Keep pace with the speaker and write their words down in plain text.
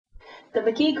The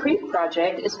McGee Creek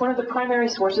project is one of the primary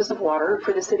sources of water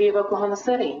for the city of Oklahoma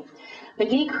City.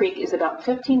 McGee Creek is about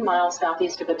 15 miles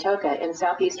southeast of Atoka in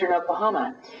southeastern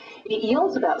Oklahoma. It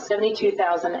yields about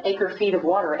 72,000 acre-feet of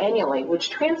water annually, which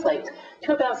translates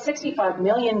to about 65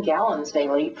 million gallons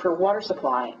daily for water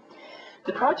supply.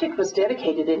 The project was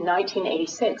dedicated in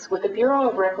 1986 with the Bureau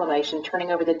of Reclamation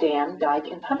turning over the dam, dike,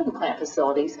 and pumping plant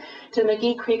facilities to the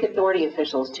McGee Creek Authority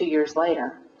officials 2 years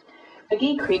later.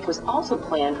 McGee Creek was also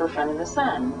planned for fun in the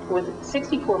sun, with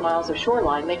 64 miles of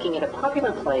shoreline making it a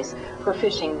popular place for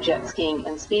fishing, jet skiing,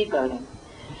 and speedboating.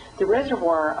 The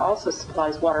reservoir also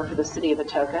supplies water for the city of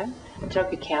Atoka,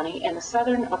 Atoka County, and the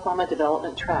Southern Oklahoma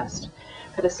Development Trust.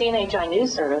 For the CNhi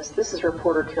News Service, this is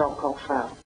reporter Carol Colfro.